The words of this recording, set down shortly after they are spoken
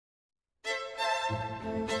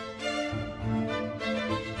Hello,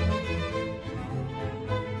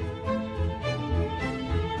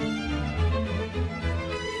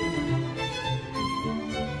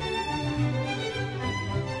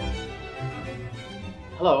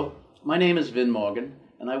 my name is Vin Morgan,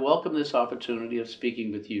 and I welcome this opportunity of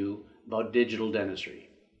speaking with you about digital dentistry.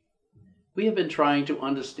 We have been trying to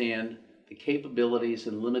understand the capabilities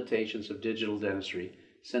and limitations of digital dentistry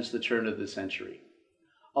since the turn of the century.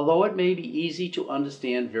 Although it may be easy to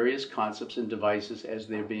understand various concepts and devices as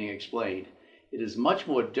they're being explained, it is much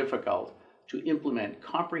more difficult to implement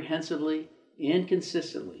comprehensively and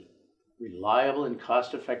consistently reliable and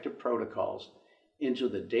cost-effective protocols into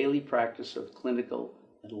the daily practice of clinical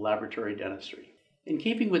and laboratory dentistry. In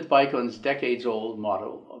keeping with Bicon's decades-old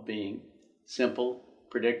motto of being simple,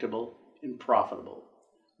 predictable, and profitable,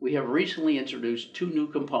 we have recently introduced two new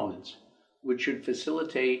components which should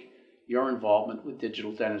facilitate your involvement with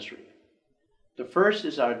digital dentistry. The first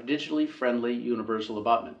is our digitally friendly universal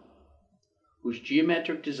abutment, whose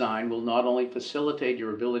geometric design will not only facilitate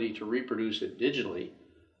your ability to reproduce it digitally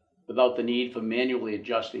without the need for manually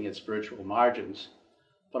adjusting its virtual margins,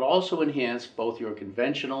 but also enhance both your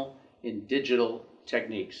conventional and digital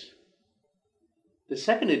techniques. The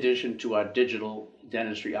second addition to our digital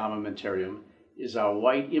dentistry armamentarium is our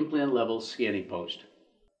white implant-level scanning post.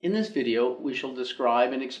 In this video, we shall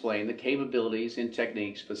describe and explain the capabilities and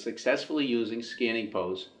techniques for successfully using scanning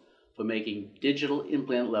posts for making digital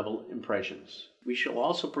implant-level impressions. We shall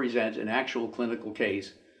also present an actual clinical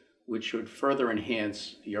case which should further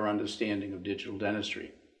enhance your understanding of digital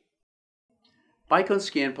dentistry. Bicon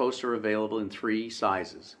scan posts are available in three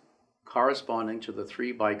sizes, corresponding to the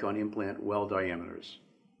three Bicon implant well diameters.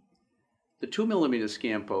 The 2 mm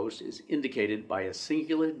scan post is indicated by a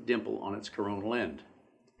singular dimple on its coronal end.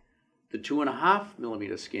 The 2.5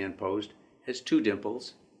 mm scan post has 2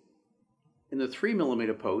 dimples, and the 3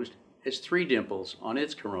 mm post has 3 dimples on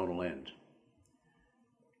its coronal end.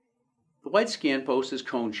 The white scan post is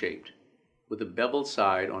cone-shaped, with a beveled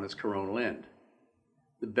side on its coronal end.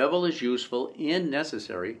 The bevel is useful and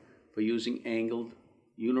necessary for using angled,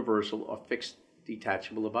 universal, or fixed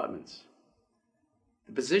detachable abutments.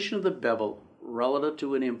 The position of the bevel relative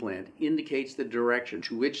to an implant indicates the direction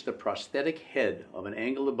to which the prosthetic head of an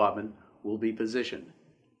angled abutment will be positioned.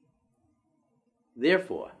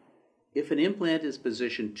 Therefore, if an implant is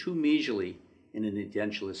positioned too mesially in an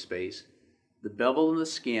edentulous space, the bevel in the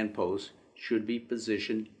scan post should be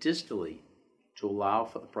positioned distally to allow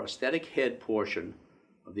for the prosthetic head portion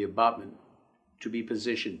of the abutment to be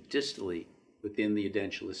positioned distally within the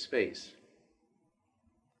edentulous space.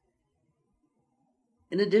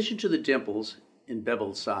 In addition to the dimples and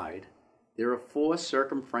beveled side, there are 4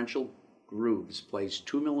 circumferential grooves placed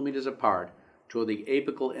 2 mm apart toward the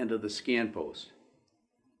apical end of the scan post,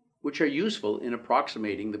 which are useful in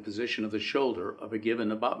approximating the position of the shoulder of a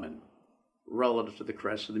given abutment relative to the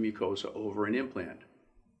crest of the mucosa over an implant.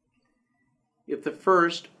 If the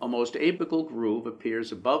first or most apical groove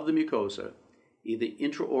appears above the mucosa, either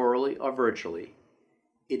intraorally or virtually,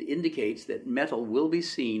 it indicates that metal will be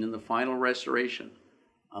seen in the final restoration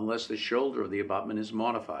unless the shoulder of the abutment is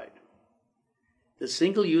modified. The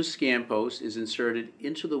single-use scan post is inserted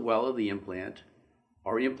into the well of the implant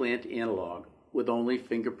or implant analog with only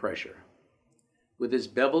finger pressure, with its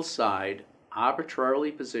beveled side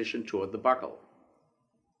arbitrarily positioned toward the buccal,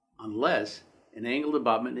 unless an angled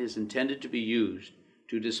abutment is intended to be used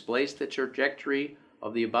to displace the trajectory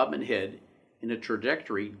of the abutment head in a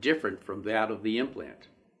trajectory different from that of the implant.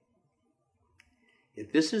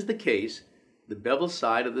 If this is the case, the beveled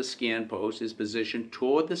side of the scan post is positioned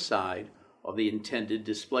toward the side of the intended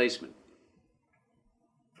displacement.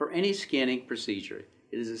 For any scanning procedure,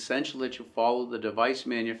 it is essential that you follow the device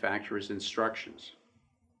manufacturer's instructions.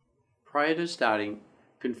 Prior to starting,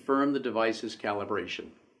 confirm the device's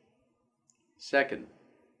calibration. Second,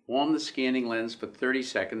 warm the scanning lens for 30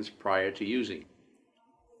 seconds prior to using.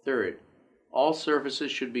 Third, all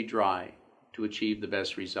surfaces should be dry to achieve the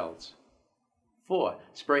best results. 4.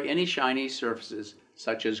 Spray any shiny surfaces,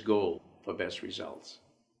 such as gold, for best results.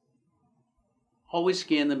 Always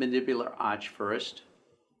scan the mandibular arch first.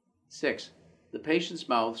 6. The patient's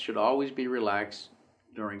mouth should always be relaxed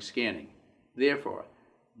during scanning. Therefore,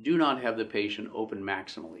 do not have the patient open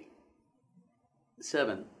maximally.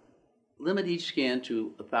 7. Limit each scan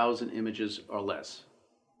to 1,000 images or less.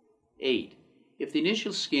 8. If the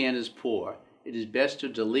initial scan is poor, it is best to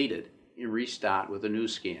delete it and restart with a new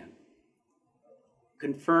scan.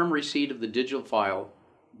 Confirm receipt of the digital file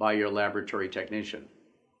by your laboratory technician.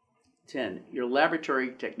 10. Your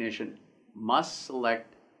laboratory technician must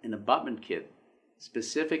select an abutment kit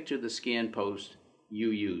specific to the scan post you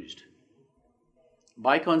used.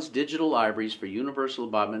 Bicon's digital libraries for universal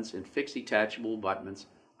abutments and fixed detachable abutments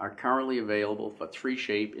are currently available for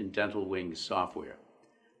 3Shape and Dental Wings software.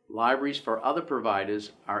 Libraries for other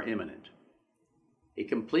providers are imminent. A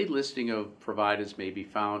complete listing of providers may be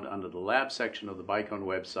found under the lab section of the Bicon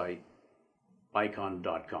website,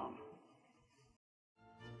 bicon.com.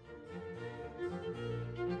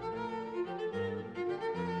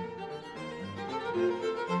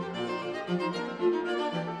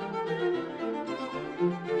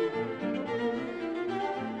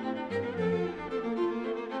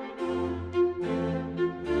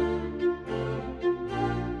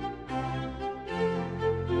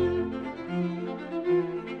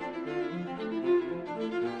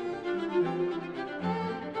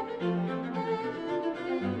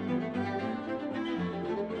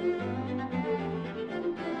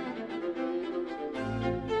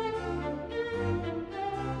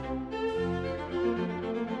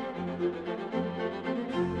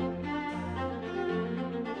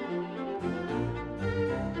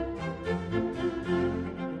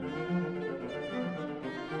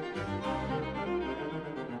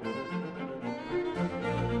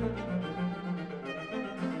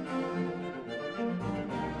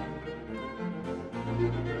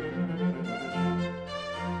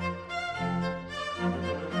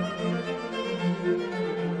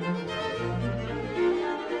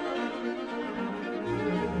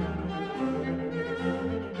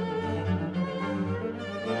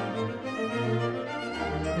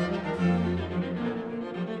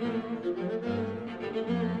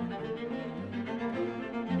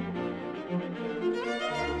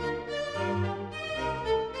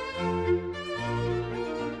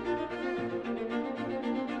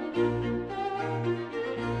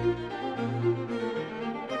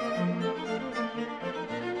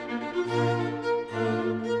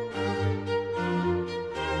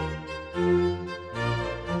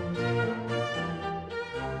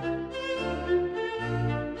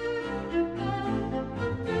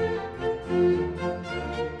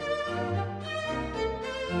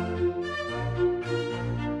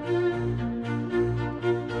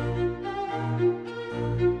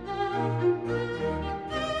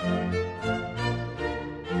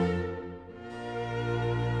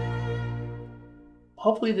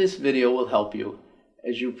 Hopefully this video will help you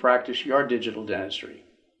as you practice your digital dentistry.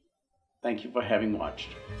 Thank you for having watched.